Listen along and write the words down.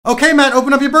Okay, Matt,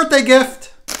 open up your birthday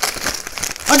gift.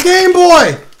 A Game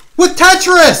Boy with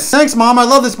Tetris. Thanks, Mom. I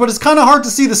love this, but it's kind of hard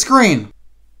to see the screen.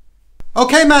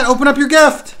 Okay, Matt, open up your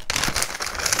gift.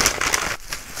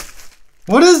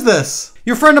 What is this?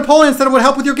 Your friend Napoleon said it would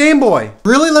help with your Game Boy.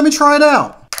 Really? Let me try it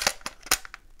out.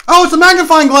 Oh, it's a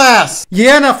magnifying glass.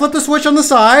 Yeah, now flip the switch on the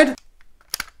side.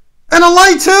 And a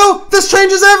light too? This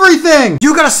changes everything.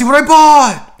 You gotta see what I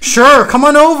bought. Sure, come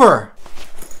on over.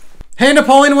 Hey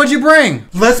Napoleon, what'd you bring?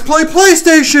 Let's play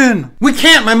PlayStation. We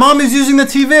can't, my mom is using the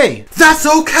TV. That's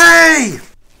okay.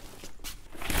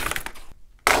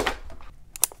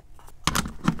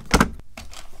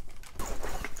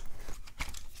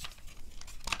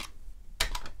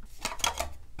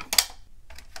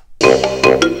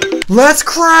 Let's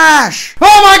crash.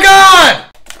 Oh my God!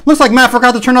 Looks like Matt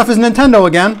forgot to turn off his Nintendo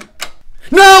again.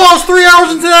 No, I was 3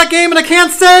 hours into that game and I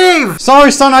can't save!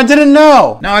 Sorry, son, I didn't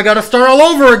know. Now I gotta start all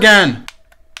over again.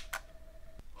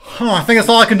 I think that's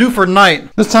all I can do for tonight.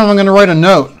 This time I'm gonna write a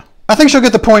note. I think she'll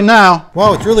get the point now.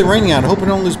 Wow, it's really raining out. I hope I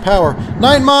don't lose power.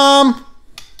 Night, Mom!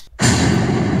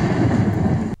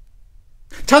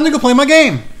 Time to go play my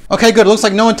game. Okay, good. It looks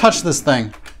like no one touched this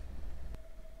thing.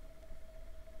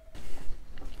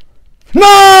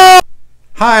 No!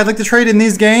 Hi, I'd like to trade in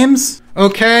these games.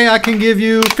 Okay, I can give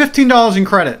you $15 in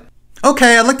credit.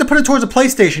 Okay, I'd like to put it towards a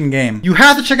PlayStation game. You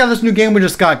have to check out this new game we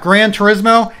just got, Gran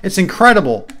Turismo. It's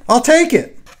incredible. I'll take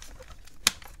it.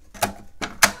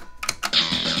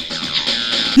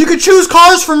 You could choose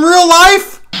cars from real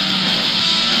life?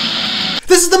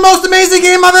 This is the most amazing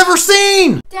game I've ever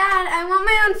seen! Dad, I want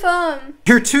my own phone.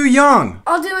 You're too young.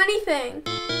 I'll do anything.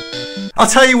 I'll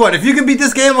tell you what, if you can beat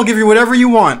this game, I'll give you whatever you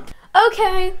want.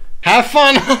 Okay. Have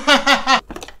fun!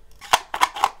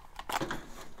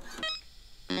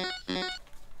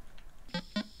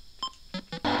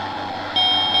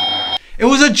 It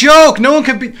was a joke! No one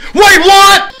could be- Wait,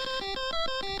 what?!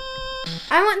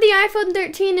 I want the iPhone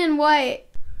 13 in white.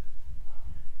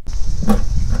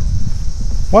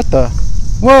 What the?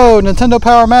 Whoa, Nintendo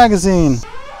Power Magazine.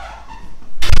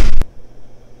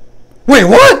 Wait,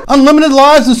 what? Unlimited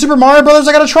lives in Super Mario Brothers?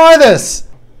 I gotta try this!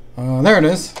 There it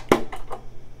is.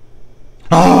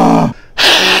 Ah!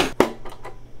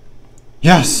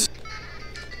 Yes!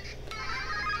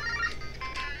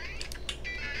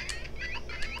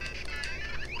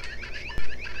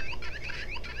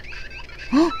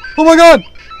 Oh my God!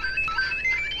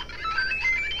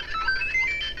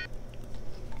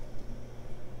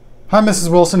 Hi, Mrs.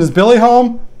 Wilson. Is Billy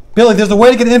home? Billy, there's a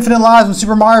way to get infinite lives in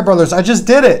Super Mario Brothers. I just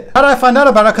did it. How did I find out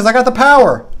about it? Because I got the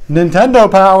power.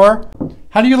 Nintendo power.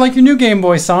 How do you like your new Game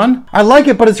Boy, son? I like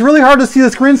it, but it's really hard to see the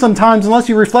screen sometimes unless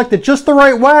you reflect it just the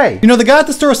right way. You know, the guy at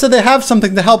the store said they have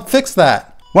something to help fix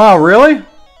that. Wow, really?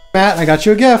 Matt, I got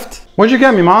you a gift. What'd you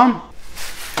get me, Mom?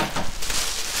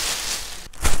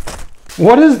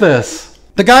 What is this?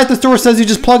 The guy at the store says you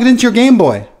just plug it into your Game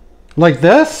Boy. Like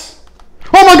this?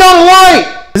 Oh my God, a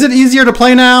light! Is it easier to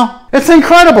play now? It's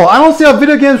incredible. I don't see how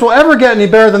video games will ever get any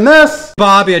better than this.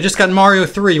 Bobby, I just got Mario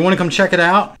 3. You want to come check it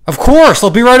out? Of course, I'll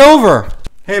be right over.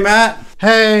 Hey, Matt.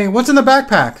 Hey, what's in the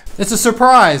backpack? It's a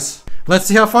surprise. Let's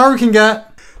see how far we can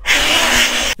get.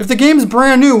 If the game's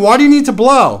brand new, why do you need to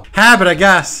blow? Habit, I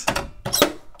guess.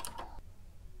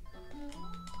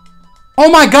 Oh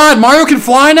my God, Mario can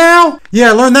fly now? Yeah,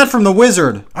 I learned that from The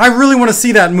Wizard. I really want to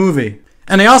see that movie.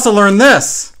 And I also learned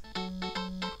this.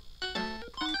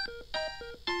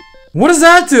 What does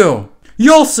that do?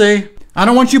 You'll see. I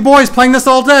don't want you boys playing this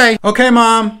all day. Okay,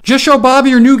 Mom. Just show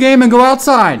Bobby your new game and go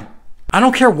outside. I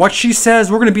don't care what she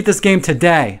says. We're going to beat this game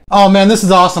today. Oh, man, this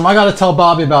is awesome. I got to tell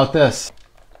Bobby about this.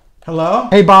 Hello?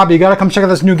 Hey, Bobby, you got to come check out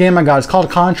this new game I got. It's called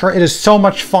Contra. It is so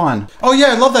much fun. Oh,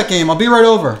 yeah, I love that game. I'll be right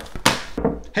over.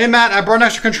 Hey, Matt, I brought an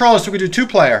extra controller so we can do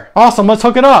 2-player. Awesome. Let's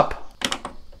hook it up.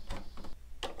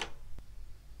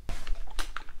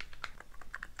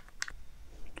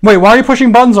 Wait, why are you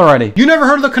pushing buttons already? You never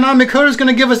heard of the Konami code is going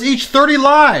to give us each 30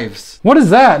 lives. What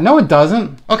is that? No, it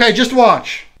doesn't. Okay, just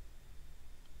watch.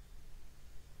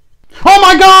 Oh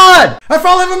my God! I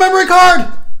finally have a memory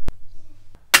card!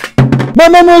 My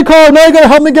memory card! Now you gotta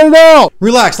help me get it out!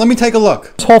 Relax, let me take a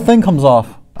look. This whole thing comes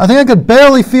off. I think I could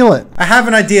barely feel it. I have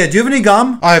an idea. Do you have any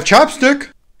gum? I have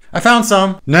chopstick. I found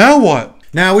some. Now what?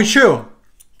 Now we chew.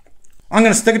 I'm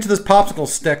gonna stick it to this popsicle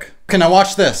stick. Okay, now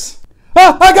watch this.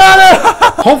 Ah, I got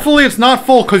it! Hopefully it's not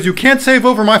full because you can't save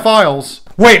over my files.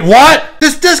 Wait, what?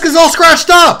 This disc is all scratched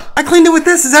up. I cleaned it with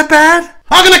this. Is that bad?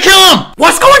 I'm gonna kill him!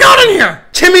 What's going on in here?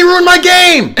 Timmy ruined my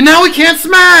game, and now we can't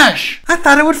smash. I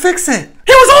thought it would fix it.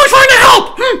 He was always trying to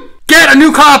help! Get a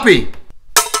new copy.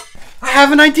 I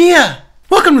have an idea.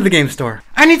 Welcome to the game store.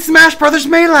 I need Smash Brothers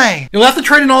Melee. You'll have to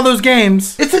trade in all those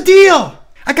games. It's a deal.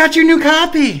 I got your new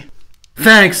copy.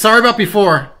 Thanks, sorry about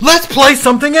before. Let's play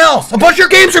something else. A bunch of your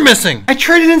games are missing. I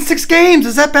traded in 6 games,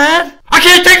 is that bad? I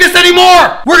can't take this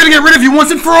anymore! We're gonna get rid of you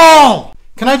once and for all!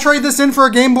 Can I trade this in for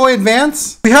a Game Boy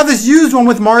Advance? We have this used one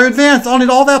with Mario Advance. I'll need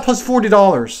all that plus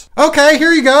 $40. Okay,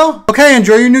 here you go. Okay,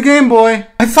 enjoy your new Game Boy.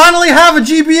 I finally have a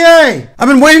GBA. I've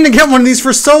been waiting to get one of these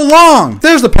for so long.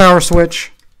 There's the power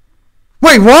switch.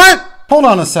 Wait, what? Hold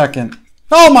on a second.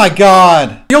 Oh my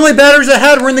god. The only batteries I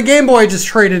had were in the Game Boy I just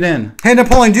traded in. Hey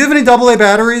Napoleon, do you have any AA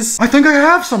batteries? I think I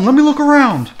have some. Let me look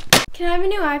around. Can I have a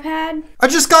new iPad? I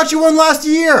just got you one last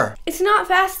year. It's not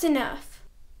fast enough.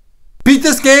 Beat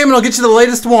this game and I'll get you the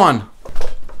latest one.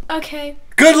 Okay.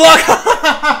 Good luck!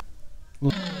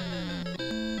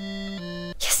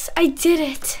 Yes, I did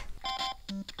it.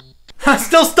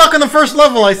 Still stuck on the first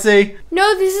level, I see.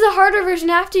 No, this is a harder version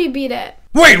after you beat it.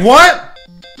 Wait, what?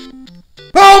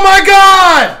 Oh my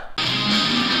god!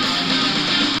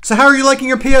 So how are you liking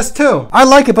your PS2? I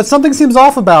like it, but something seems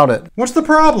off about it. What's the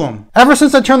problem? Ever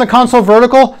since I turned the console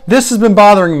vertical, this has been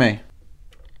bothering me.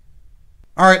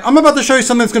 Alright, I'm about to show you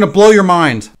something that's going to blow your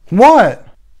mind. What?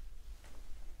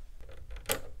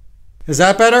 Is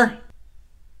that better?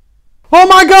 Oh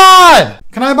my god!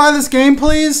 Can I buy this game,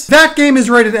 please? That game is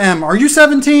rated M. Are you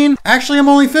 17? Actually, I'm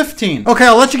only 15. Okay,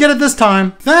 I'll let you get it this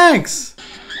time. Thanks.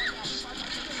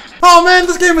 Oh man,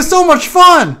 this game is so much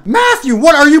fun! Matthew,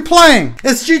 what are you playing?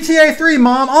 It's GTA 3,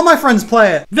 Mom. All my friends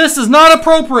play it. This is not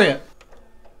appropriate.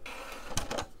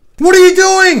 What are you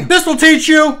doing? This will teach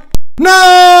you.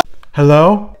 No!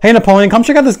 Hello? Hey Napoleon, come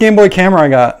check out this Game Boy camera I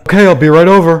got. Okay, I'll be right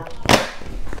over.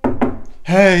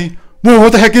 Hey. Whoa,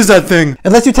 what the heck is that thing?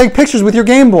 It lets you take pictures with your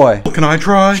Game Boy. Can I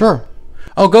try? Sure.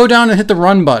 Oh, go down and hit the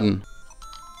run button.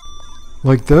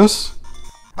 Like this?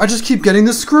 I just keep getting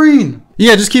the screen.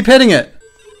 Yeah, just keep hitting it.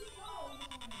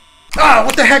 Ah,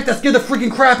 what the heck? That scared the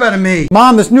freaking crap out of me.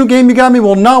 Mom, this new game you got me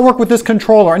will not work with this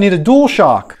controller. I need a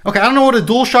DualShock. Okay, I don't know what a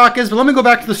DualShock is, but let me go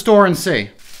back to the store and see.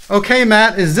 Okay,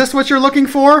 Matt, is this what you're looking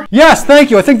for? Yes, thank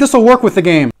you. I think this will work with the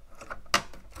game.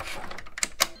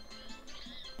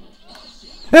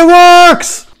 It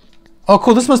works! Oh,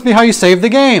 cool. This must be how you save the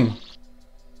game.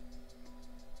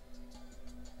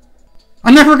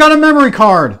 I never got a memory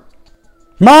card.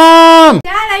 Mom!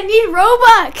 Dad, I need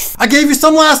Robux. I gave you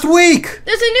some last week.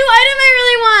 There's a new item I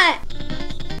really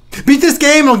want. Beat this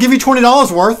game and I'll give you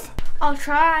 $20 worth. I'll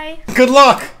try. Good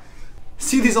luck.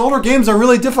 See, these older games are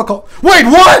really difficult. Wait,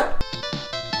 what?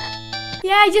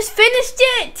 Yeah, I just finished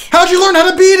it. How'd you learn how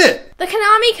to beat it? The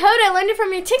Konami code, I learned it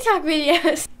from your TikTok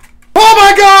videos. Oh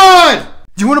my god!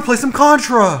 Do you want to play some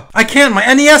Contra? I can't, my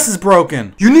NES is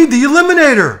broken. You need the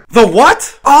Eliminator. The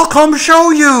what? I'll come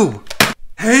show you.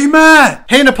 Hey, Matt.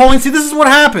 Hey, Napoleon, see, this is what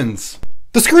happens.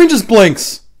 The screen just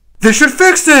blinks. They should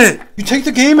fix it. You take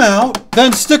the game out,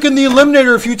 then stick in the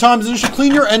Eliminator a few times and it should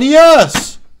clean your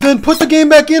NES. Then put the game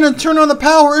back in and turn on the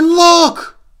power and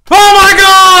look. Oh my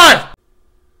god!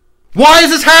 Why is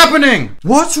this happening?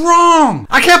 What's wrong?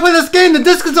 I can't play this game. The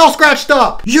disc is all scratched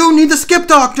up. You need the skip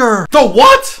doctor. The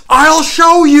what? I'll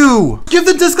show you. Give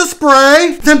the disc a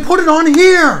spray, then put it on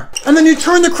here. And then you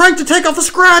turn the crank to take off the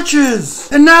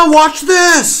scratches. And now watch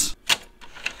this.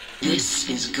 This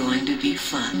is going to be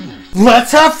fun.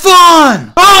 Let's have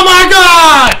fun. Oh my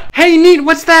god! Hey, neat,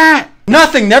 what's that?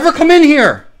 Nothing. Never come in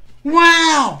here.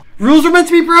 Wow. Rules are meant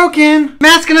to be broken.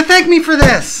 Matt's gonna thank me for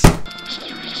this.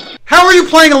 How are you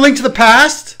playing A Link to the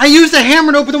Past? I used a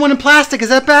hammer to open the one in plastic. Is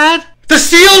that bad? The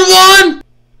sealed one?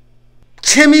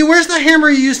 Timmy, where's the hammer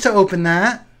you used to open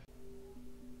that?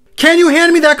 Can you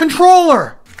hand me that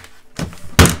controller?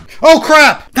 Oh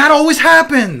crap! That always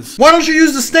happens! Why don't you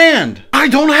use the stand? I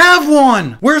don't have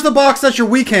one! Where's the box that your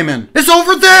Wii came in? It's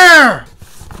over there!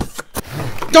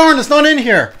 Darn, it's not in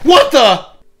here. What the?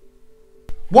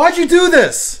 Why'd you do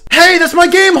this? Hey, that's my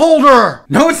game holder!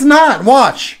 No, it's not.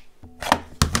 Watch.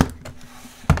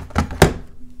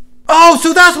 Oh,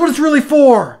 so that's what it's really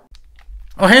for.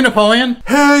 Oh, hey, Napoleon.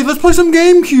 Hey, let's play some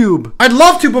GameCube. I'd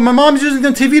love to, but my mom's using the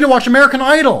TV to watch American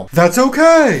Idol. That's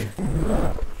okay.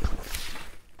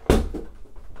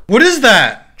 What is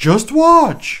that? Just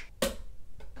watch.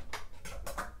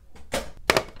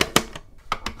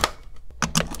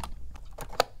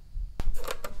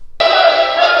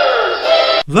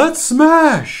 Let's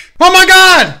smash. Oh my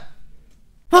god!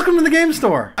 Welcome to the game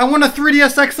store. I want a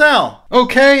 3DS XL.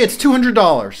 Okay, it's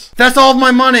 $200. That's all of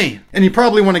my money. And you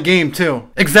probably want a game too.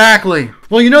 Exactly.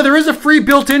 Well, you know, there is a free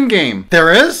built-in game.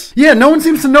 There is? Yeah, no one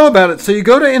seems to know about it. So you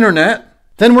go to internet.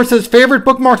 Then where it says favorite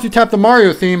bookmarks, you tap the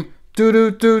Mario theme.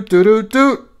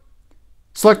 Doot.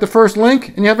 Select the first link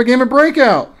and you have a game of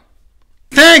Breakout.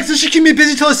 Thanks, this should keep me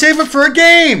busy till I save up for a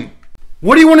game.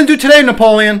 What do you want to do today,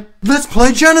 Napoleon? Let's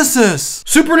play Genesis.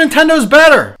 Super Nintendo's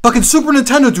better. How can Super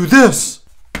Nintendo do this?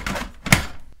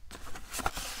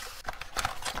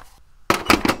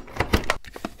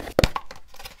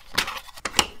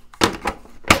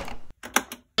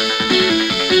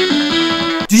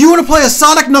 Do you want to play a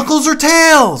Sonic, Knuckles, or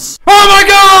Tails? Oh my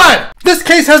god! This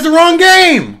case has the wrong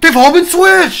game! They've all been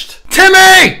switched!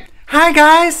 Timmy! Hi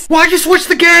guys! Why'd you switch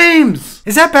the games?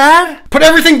 Is that bad? Put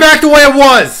everything back the way it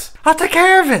was! I'll take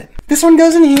care of it. This one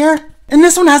goes in here, and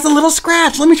this one has a little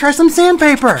scratch. Let me try some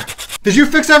sandpaper. Did you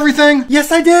fix everything?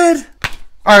 Yes, I did.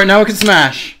 Alright, now we can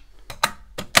smash.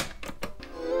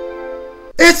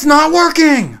 It's not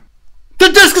working!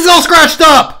 The disc is all scratched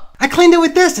up! I cleaned it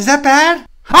with this. Is that bad?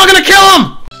 I'm gonna kill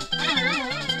him!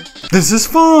 This is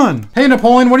fun. Hey,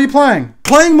 Napoleon, what are you playing?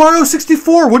 Playing Mario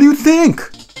 64. What do you think?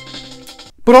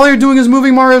 But all you're doing is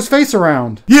moving Mario's face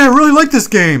around. Yeah, I really like this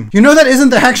game. You know that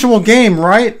isn't the actual game,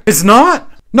 right? It's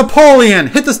not? Napoleon,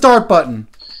 hit the start button.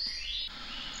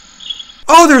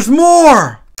 Oh, there's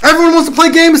more. Everyone wants to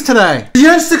play games today. The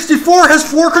N64 has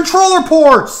 4 controller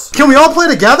ports. Can we all play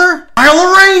together?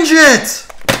 I'll arrange it.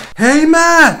 Hey,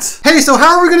 Matt. Hey, so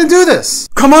how are we going to do this?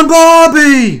 Come on,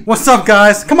 Bobby. What's up,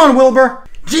 guys? Come on, Wilbur.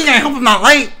 Gee, I hope I'm not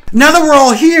late. Now that we're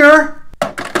all here.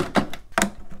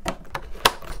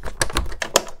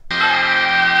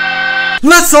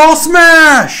 Let's all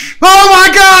smash. Oh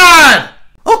my god.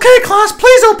 Okay, class,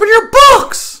 please open your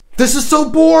books. This is so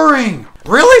boring.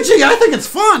 Really? Gee, I think it's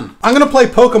fun. I'm going to play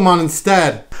Pokemon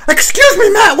instead. Excuse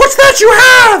me, Matt. What's that you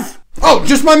have? Oh,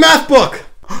 just my math book.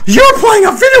 You're playing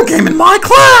a video game in my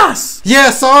class!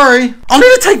 Yeah, sorry. I'll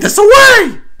need to take this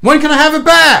away! When can I have it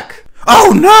back?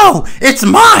 Oh no! It's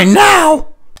mine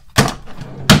now!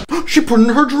 She put it in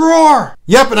her drawer!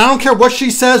 Yep, and I don't care what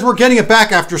she says, we're getting it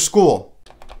back after school.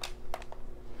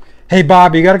 Hey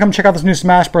Bob, you gotta come check out this new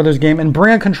Smash Brothers game and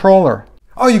bring a controller.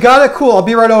 Oh, you got it? Cool, I'll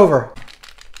be right over.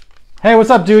 Hey, what's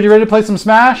up, dude? You ready to play some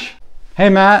Smash? Hey,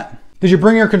 Matt. Did you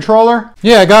bring your controller?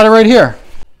 Yeah, I got it right here.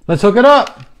 Let's hook it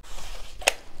up.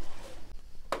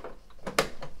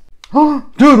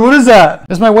 Dude, what is that?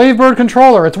 It's my Wavebird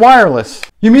controller. It's wireless.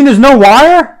 You mean there's no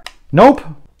wire? Nope.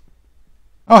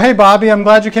 Oh, hey, Bobby. I'm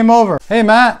glad you came over. Hey,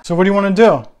 Matt. So what do you want to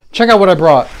do? Check out what I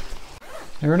brought.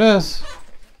 Here it is.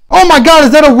 Oh my god,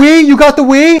 is that a Wii? You got the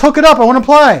Wii? Hook it up. I want to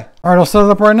play. All right, I'll set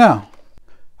it up right now.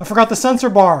 I forgot the sensor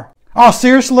bar. Oh,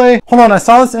 seriously? Hold on. I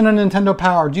saw this in a Nintendo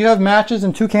Power. Do you have matches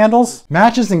and 2 candles?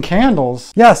 Matches and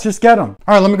candles? Yes, just get them.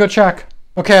 All right, let me go check.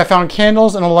 Okay, I found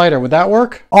candles and a lighter. Would that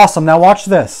work? Awesome. Now watch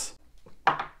this.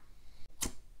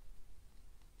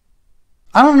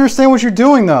 I don't understand what you're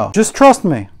doing though. Just trust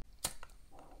me.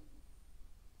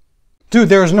 Dude,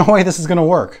 there's no way this is gonna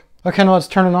work. Okay, now let's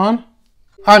turn it on.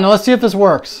 Alright, now let's see if this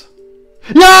works.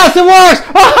 Yes, it works!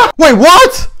 Wait,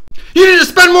 what? You need to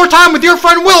spend more time with your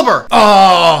friend Wilbur!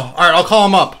 Oh, alright, I'll call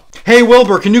him up. Hey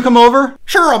Wilbur, can you come over?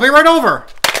 Sure, I'll be right over.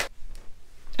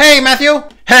 Hey Matthew!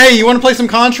 Hey, you wanna play some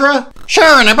Contra?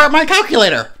 Sure, and I brought my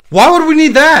calculator. Why would we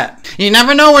need that? You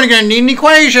never know when you're gonna need an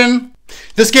equation.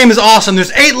 This game is awesome.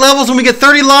 There's 8 levels and we get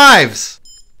 30 lives.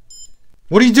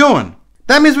 What are you doing?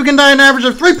 That means we can die an average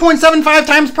of 3.75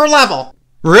 times per level.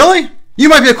 Really? You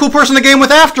might be a cool person to game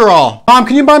with after all. Mom,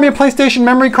 can you buy me a PlayStation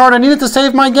memory card? I need it to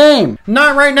save my game.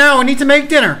 Not right now. I need to make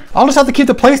dinner. I'll just have to keep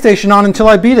the PlayStation on until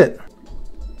I beat it.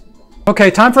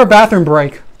 Okay, time for a bathroom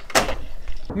break.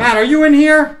 Matt, are you in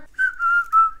here?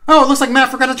 Oh, it looks like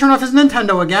Matt forgot to turn off his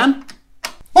Nintendo again.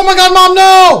 Oh my god, Mom,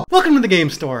 no! Welcome to the game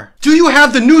store. Do you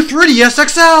have the new 3DS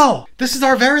XL? This is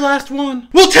our very last one.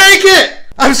 We'll take it!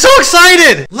 I'm so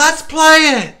excited! Let's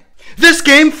play it! This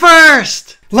game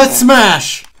first! Let's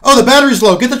smash! Oh, the battery's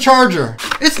low. Get the charger.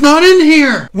 It's not in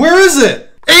here. Where is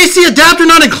it? AC adapter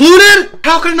not included?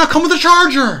 How could it not come with a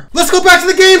charger? Let's go back to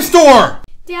the game store!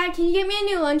 Dad, can you get me a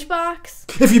new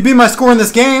lunchbox? If you beat my score in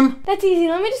this game. That's easy.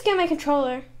 Let me just get my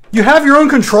controller. You have your own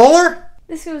controller?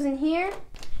 This goes in here.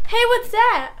 Hey, what's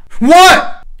that?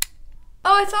 What?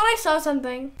 Oh, I thought I saw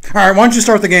something. Alright, why don't you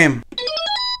start the game?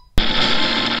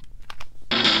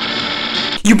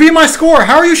 You beat my score!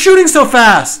 How are you shooting so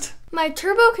fast? My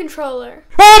turbo controller.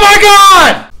 Oh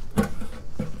my god!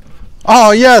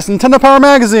 Oh yes, Nintendo Power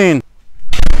Magazine.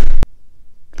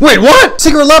 Wait, what?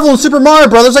 Secret level in Super Mario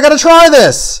Brothers, I gotta try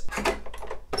this!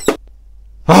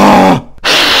 Oh!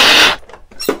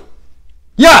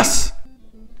 Yes!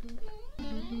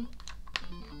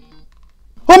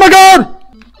 Oh my god!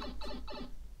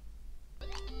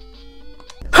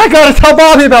 I gotta tell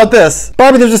Bobby about this!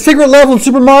 Bobby, there's a secret level in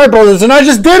Super Mario Brothers and I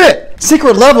just did it!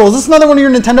 Secret level? Is this another one of your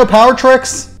Nintendo Power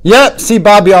tricks? Yep, see,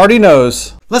 Bobby already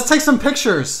knows. Let's take some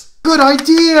pictures. Good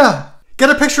idea! Get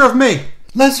a picture of me.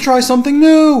 Let's try something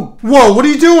new. Whoa, what are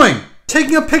you doing?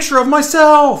 Taking a picture of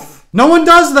myself. No one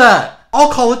does that.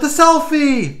 I'll call it the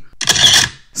selfie.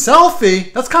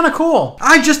 Selfie? That's kind of cool.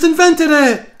 I just invented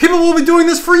it. People will be doing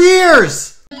this for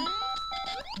years.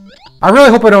 I really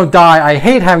hope I don't die. I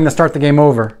hate having to start the game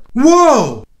over.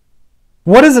 Whoa!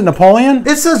 What is it, Napoleon?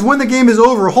 It says when the game is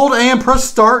over, hold A and press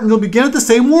start and you'll begin at the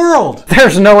same world.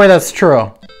 There's no way that's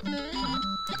true.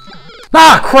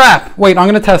 Ah, crap! Wait, I'm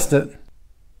gonna test it.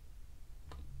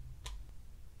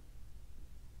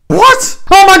 What?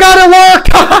 Oh my god, it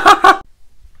worked!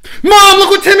 Mom, look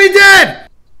what Timmy did!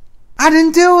 I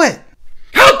didn't do it.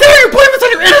 How dare you blame this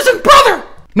on your innocent brother?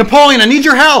 Napoleon, I need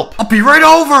your help. I'll be right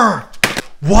over.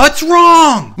 What's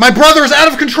wrong? My brother is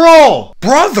out of control.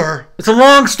 Brother? It's a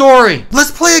long story.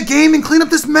 Let's play a game and clean up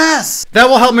this mess. That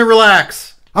will help me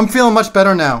relax. I'm feeling much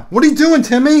better now. What are you doing,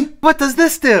 Timmy? What does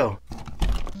this do?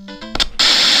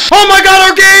 Oh my god,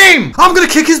 our game! I'm gonna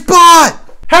kick his butt.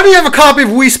 How do you have a copy of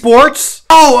Wii Sports?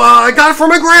 Oh, I got it from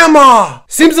my grandma.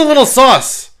 Seems a little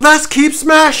sus. Let's keep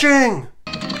smashing.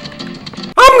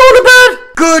 I'm going to bed.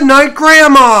 Good night,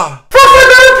 Grandma. Probably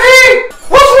better pee.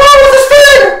 What's wrong with this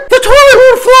thing? The toilet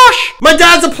won't flush. My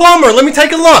dad's a plumber. Let me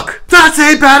take a look. That's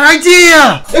a bad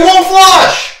idea. It won't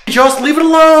flush. Just leave it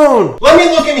alone. Let me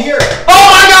look in here. Oh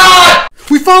my god!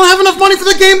 We finally have enough money for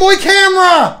the Game Boy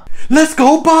camera. Let's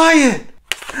go buy it.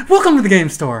 Welcome to the game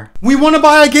store. We want to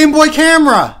buy a Game Boy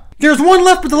camera. There's one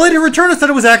left, but the lady who returned it said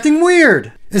it was acting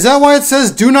weird. Is that why it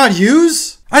says do not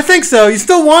use? I think so. You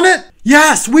still want it?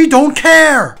 Yes, we don't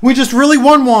care. We just really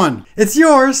want one. It's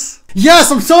yours. Yes,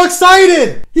 I'm so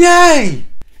excited. Yay.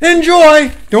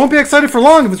 Enjoy. They won't be excited for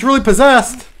long if it's really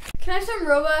possessed. Can I have some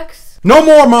Robux? No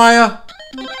more, Maya.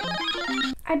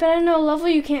 I bet I know a level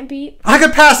you can't beat. I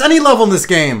could pass any level in this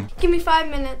game. Give me 5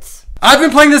 minutes. I've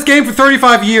been playing this game for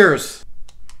 35 years.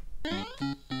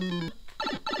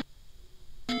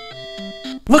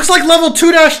 Looks like level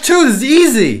 2-2. This is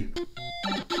easy.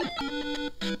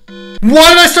 Why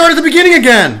did I start at the beginning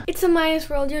again? It's a minus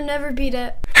world. You'll never beat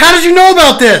it. How did you know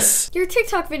about this? Your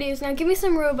TikTok videos. Now give me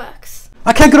some Robux.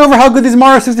 I can't get over how good these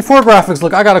Mario 64 graphics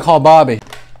look. I gotta call Bobby.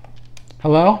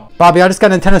 Hello? Bobby, I just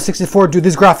got Nintendo 64. Dude,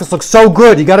 these graphics look so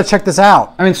good. You gotta check this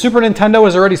out. I mean, Super Nintendo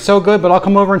is already so good, but I'll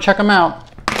come over and check them out.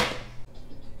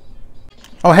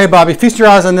 Oh, hey, Bobby, feast your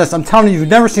eyes on this. I'm telling you, you've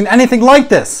never seen anything like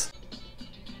this.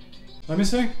 Let me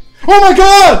see. Oh my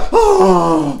god!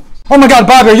 Oh my god,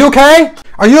 Bobby, are you okay?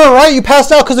 Are you alright? You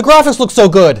passed out because the graphics look so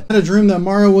good. I had a dream that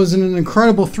Mario was in an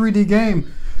incredible 3D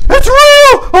game. It's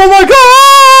real! Oh my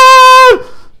god!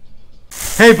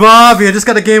 Hey, Bobby, I just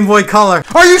got a Game Boy Color.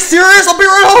 Are you serious? I'll be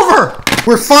right over!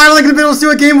 We're finally gonna be able to see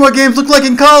what Game Boy games look like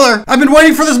in color. I've been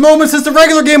waiting for this moment since the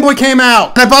regular Game Boy came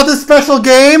out. And I bought this special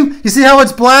game. You see how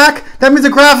it's black? That means the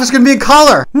graphics are gonna be in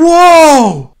color.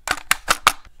 Whoa!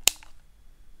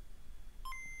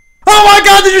 Oh my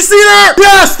god, did you see that?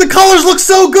 Yes, the colors look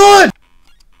so good!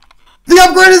 The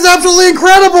upgrade is absolutely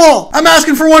incredible! I'm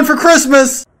asking for one for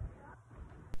Christmas.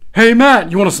 Hey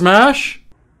Matt, you wanna smash?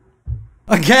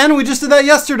 Again? We just did that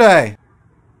yesterday.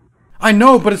 I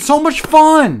know, but it's so much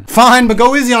fun. Fine, but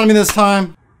go easy on me this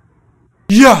time.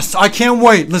 Yes, I can't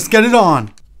wait. Let's get it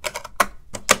on.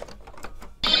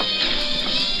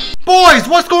 Boys,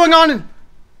 what's going on?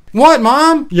 What,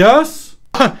 Mom? Yes?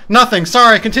 Nothing.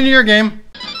 Sorry, continue your game.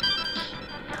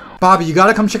 Bobby, you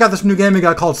gotta come check out this new game we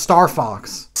got called Star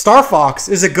Fox. Star Fox?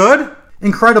 Is it good?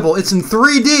 Incredible. It's in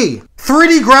 3D.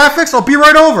 3D graphics? I'll be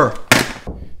right over.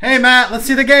 Hey, Matt, let's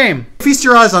see the game. Feast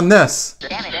your eyes on this.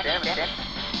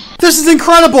 This is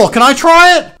incredible! Can I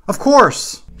try it? Of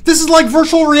course. This is like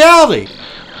virtual reality.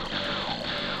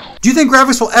 Do you think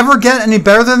graphics will ever get any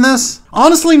better than this?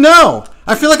 Honestly, no.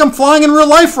 I feel like I'm flying in real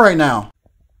life right now.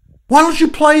 Why don't you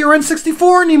play your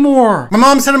N64 anymore? My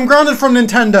mom said I'm grounded from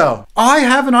Nintendo. I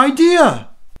have an idea.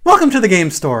 Welcome to the game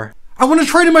store. I want to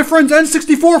trade in my friend's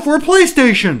N64 for a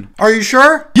PlayStation. Are you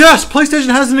sure? Yes,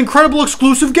 PlayStation has an incredible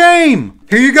exclusive game.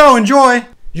 Here you go, enjoy.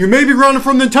 You may be grounded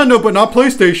from Nintendo, but not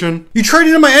PlayStation. You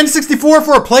traded in my N64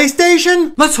 for a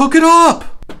PlayStation? Let's hook it up.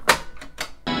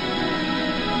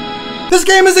 This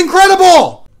game is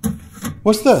incredible!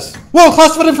 What's this? Whoa,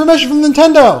 classified information from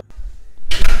Nintendo.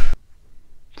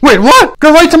 Wait, what?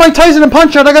 Go right to Mike Tyson and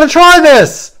Punch Out. I gotta try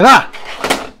this.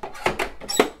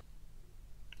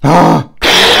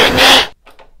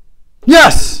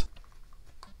 Yes!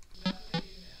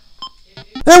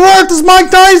 It worked! It's Mike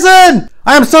Tyson!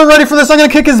 I am so ready for this, I'm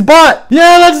gonna kick his butt!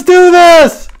 Yeah, let's do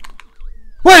this!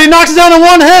 Wait, he knocks it down in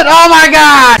one hit! Oh my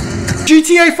god!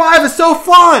 GTA 5 is so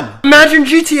fun! Imagine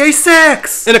GTA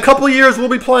 6! In a couple years, we'll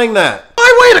be playing that.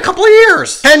 I wait a couple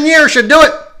years! 10 years should do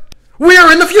it! We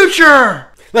are in the future!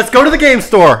 Let's go to the game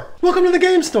store. Welcome to the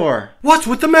game store. What's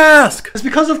with the mask? It's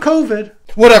because of COVID.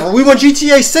 Whatever, we want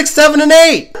GTA 6, 7, and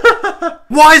 8.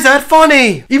 Why is that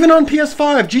funny? Even on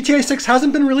PS5, GTA 6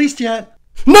 hasn't been released yet.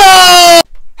 No!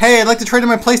 Hey, I'd like to trade in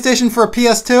my PlayStation for a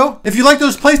PS2. If you like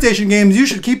those PlayStation games, you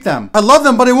should keep them. I love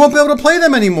them, but I won't be able to play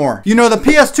them anymore. You know, the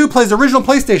PS2 plays original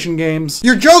PlayStation games.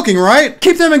 You're joking, right?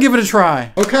 Keep them and give it a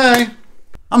try. Okay.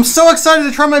 I'm so excited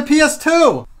to try my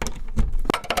PS2.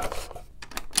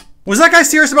 Was that guy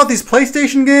serious about these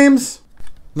PlayStation games?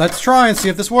 Let's try and see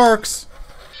if this works.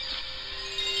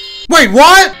 Wait,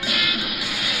 what?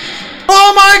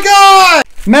 Oh my God!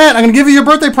 Matt, I'm gonna give you your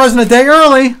birthday present a day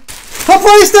early. A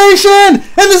PlayStation!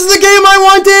 And this is the game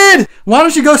I wanted! Why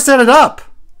don't you go set it up?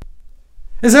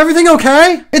 Is everything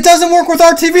okay? It doesn't work with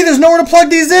our TV. There's nowhere to plug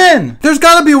these in. There's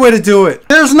gotta be a way to do it.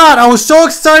 There's not. I was so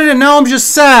excited and now I'm just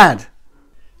sad.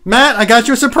 Matt, I got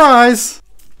you a surprise.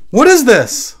 What is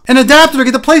this? An adapter to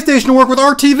get the PlayStation to work with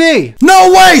our TV.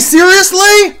 No way!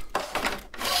 Seriously?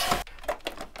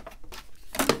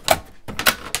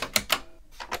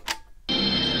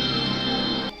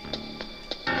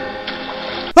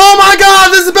 Oh my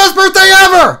God, this is the best birthday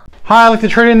ever! Hi, I'd like to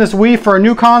trade in this Wii for a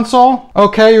new console.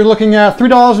 Okay, you're looking at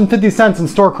 $3.50 in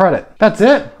store credit. That's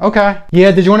it? Okay.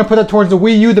 Yeah, did you want to put that towards the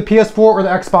Wii U, the PS4, or the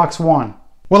Xbox One?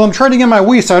 Well, I'm trading in my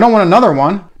Wii, so I don't want another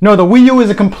one. No, the Wii U is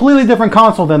a completely different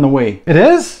console than the Wii. It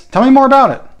is? Tell me more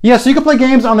about it. Yeah, so you can play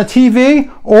games on the TV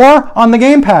or on the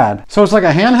gamepad. So it's like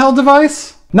a handheld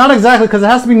device? Not exactly, because it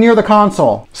has to be near the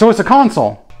console. So it's a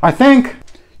console, I think.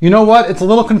 You know what? It's a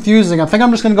little confusing. I think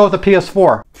I'm just going to go with the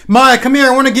PS4. Maya, come here.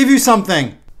 I want to give you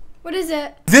something. What is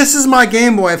it? This is my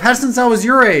Game Boy. I've had it since I was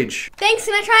your age. Thanks,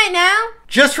 can I try it now?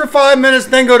 Just for 5 minutes,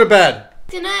 then go to bed.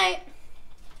 Good night.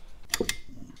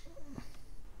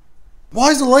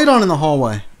 Why is the light on in the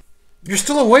hallway? You're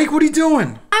still awake? What are you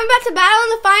doing? I'm about to battle in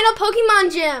the final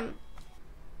Pokemon gym.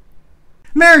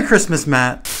 Merry Christmas,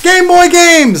 Matt. Game Boy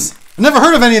games! I've never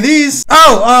heard of any of these.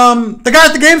 Oh, the guy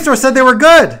at the game store said they were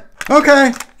good.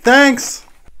 Okay, thanks.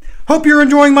 Hope you're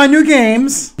enjoying my new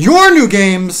games. Your new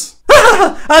games?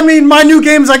 I mean, my new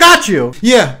games I got you.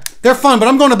 Yeah, they're fun, but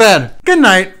I'm going to bed. Good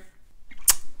night.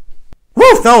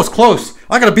 Woo, that was close.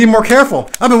 I gotta be more careful.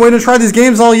 I've been waiting to try these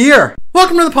games all year.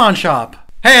 Welcome to the pawn shop.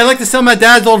 Hey, I'd like to sell my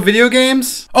dad's old video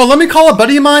games. Oh, let me call a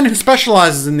buddy of mine who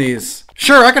specializes in these.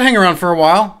 Sure, I could hang around for a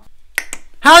while.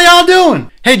 How y'all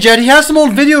doing? Hey, Jed, he has some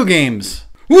old video games.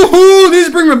 Woohoo, these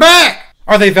bring me back.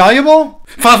 Are they valuable?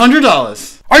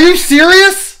 $500. Are you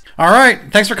serious? All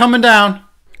right, thanks for coming down.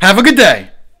 Have a good day.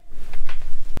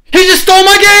 He just stole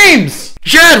my games!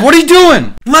 Jed, what are you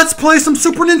doing? Let's play some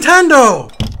Super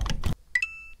Nintendo.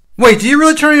 Wait, do you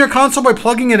really turn on your console by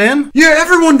plugging it in? Yeah,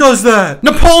 everyone does that.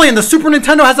 Napoleon, the Super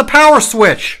Nintendo has a power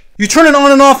switch. You turn it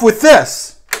on and off with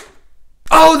this.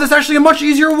 Oh, that's actually a much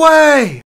easier way.